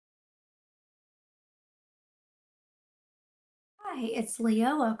Hi, it's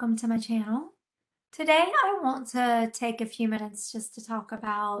Leah. Welcome to my channel. Today I want to take a few minutes just to talk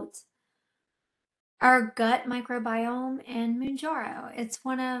about our gut microbiome and Mounjaro.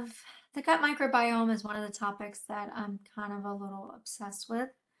 The gut microbiome is one of the topics that I'm kind of a little obsessed with.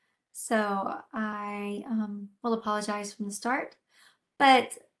 So I will apologize from the start,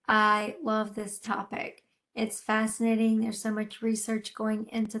 but I love this topic. It's fascinating. There's so much research going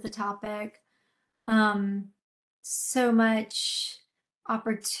into the topic. um, so much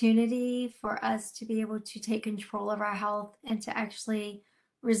opportunity for us to be able to take control of our health and to actually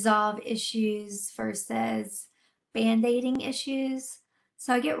resolve issues versus band-aiding issues.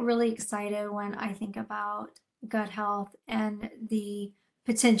 So I get really excited when I think about gut health and the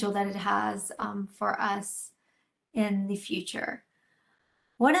potential that it has for us in the future.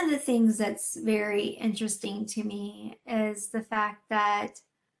 One of the things that's very interesting to me is the fact that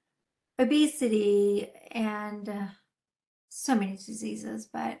obesity and so many diseases,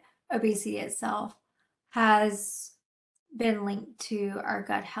 but obesity itself has been linked to our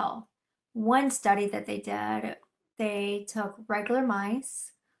gut health. One study that they did, they took regular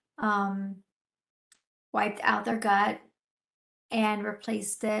mice, um, wiped out their gut, and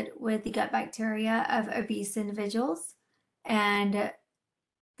replaced it with the gut bacteria of obese individuals, and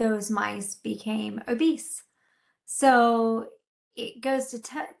those mice became obese. So it goes to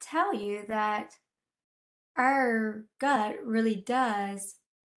tell you that our gut really does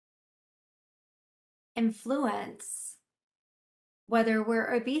influence whether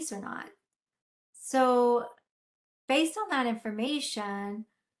we're obese or not. So, based on that information,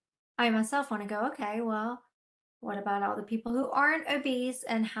 I myself want to go, okay, well, what about all the people who aren't obese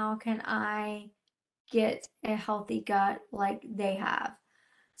and how can I get a healthy gut like they have?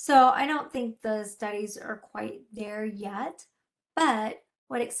 So, I don't think the studies are quite there yet, but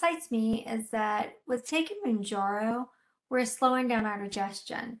what excites me is that with taking Mounjaro, we're slowing down our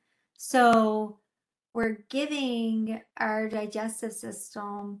digestion. So, we're giving our digestive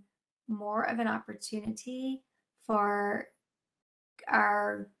system more of an opportunity for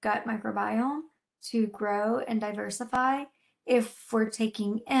our gut microbiome to grow and diversify if we're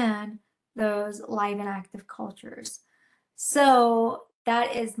taking in those live and active cultures. So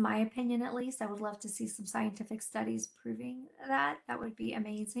that is my opinion, at least. I would love to see some scientific studies proving that. That would be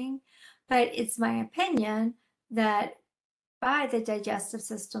amazing. But it's my opinion that by the digestive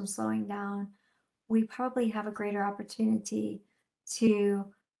system slowing down, we probably have a greater opportunity to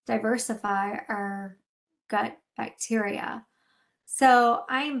diversify our gut bacteria. So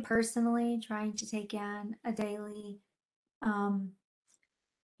I'm personally trying to take in a daily um,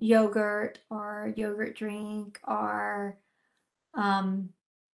 yogurt or yogurt drink or um,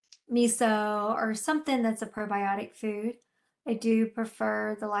 miso or something that's a probiotic food. I do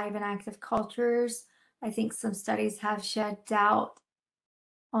prefer the live and active cultures. I think some studies have shed doubt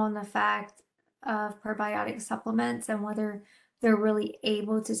on the fact of probiotic supplements and whether they're really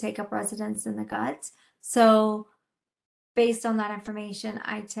able to take up residence in the gut. So, based on that information,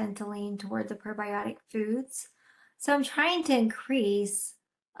 I tend to lean toward the probiotic foods. So, I'm trying to increase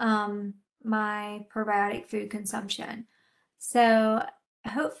my probiotic food consumption. So,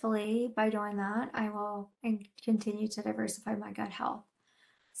 hopefully, by doing that, I will continue to diversify my gut health.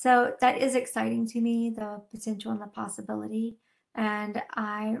 So that is exciting to me, the potential and the possibility. And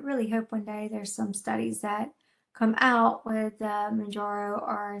I really hope one day there's some studies that come out with the Mounjaro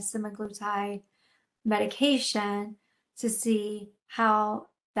or semaglutide medication to see how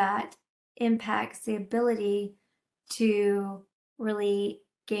that impacts the ability to really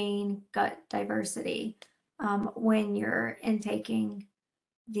gain gut diversity when you're intaking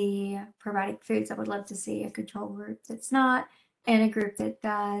the probiotic foods. I would love to see a control group that's not and a group that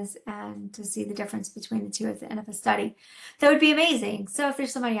does, and to see the difference between the two at the end of a study. That would be amazing. So if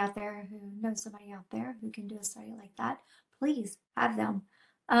there's somebody out there who knows somebody out there who can do a study like that, please have them.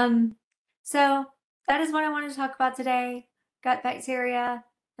 Um, so that is what I wanted to talk about today. Gut bacteria,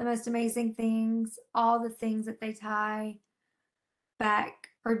 the most amazing things, all the things that they tie back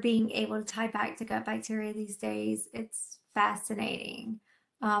or being able to tie back to gut bacteria these days. It's fascinating.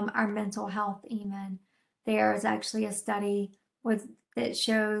 Our mental health, even. There is actually a study with that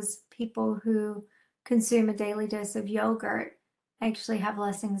shows people who consume a daily dose of yogurt actually have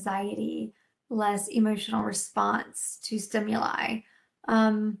less anxiety, less emotional response to stimuli.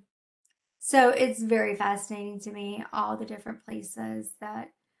 Um, so it's very fascinating to me, all the different places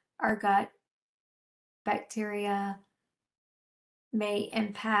that our gut bacteria may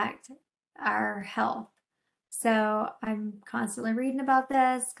impact our health. So I'm constantly reading about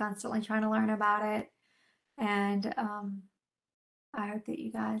this, constantly trying to learn about it, and I hope that you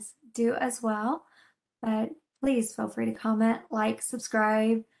guys do as well. But Please feel free to comment, like,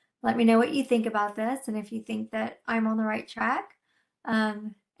 subscribe. Let me know what you think about this and if you think that I'm on the right track.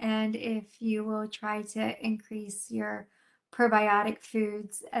 And if you will try to increase your probiotic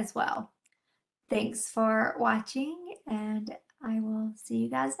foods as well. Thanks for watching, and I will see you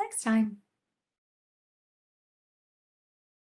guys next time.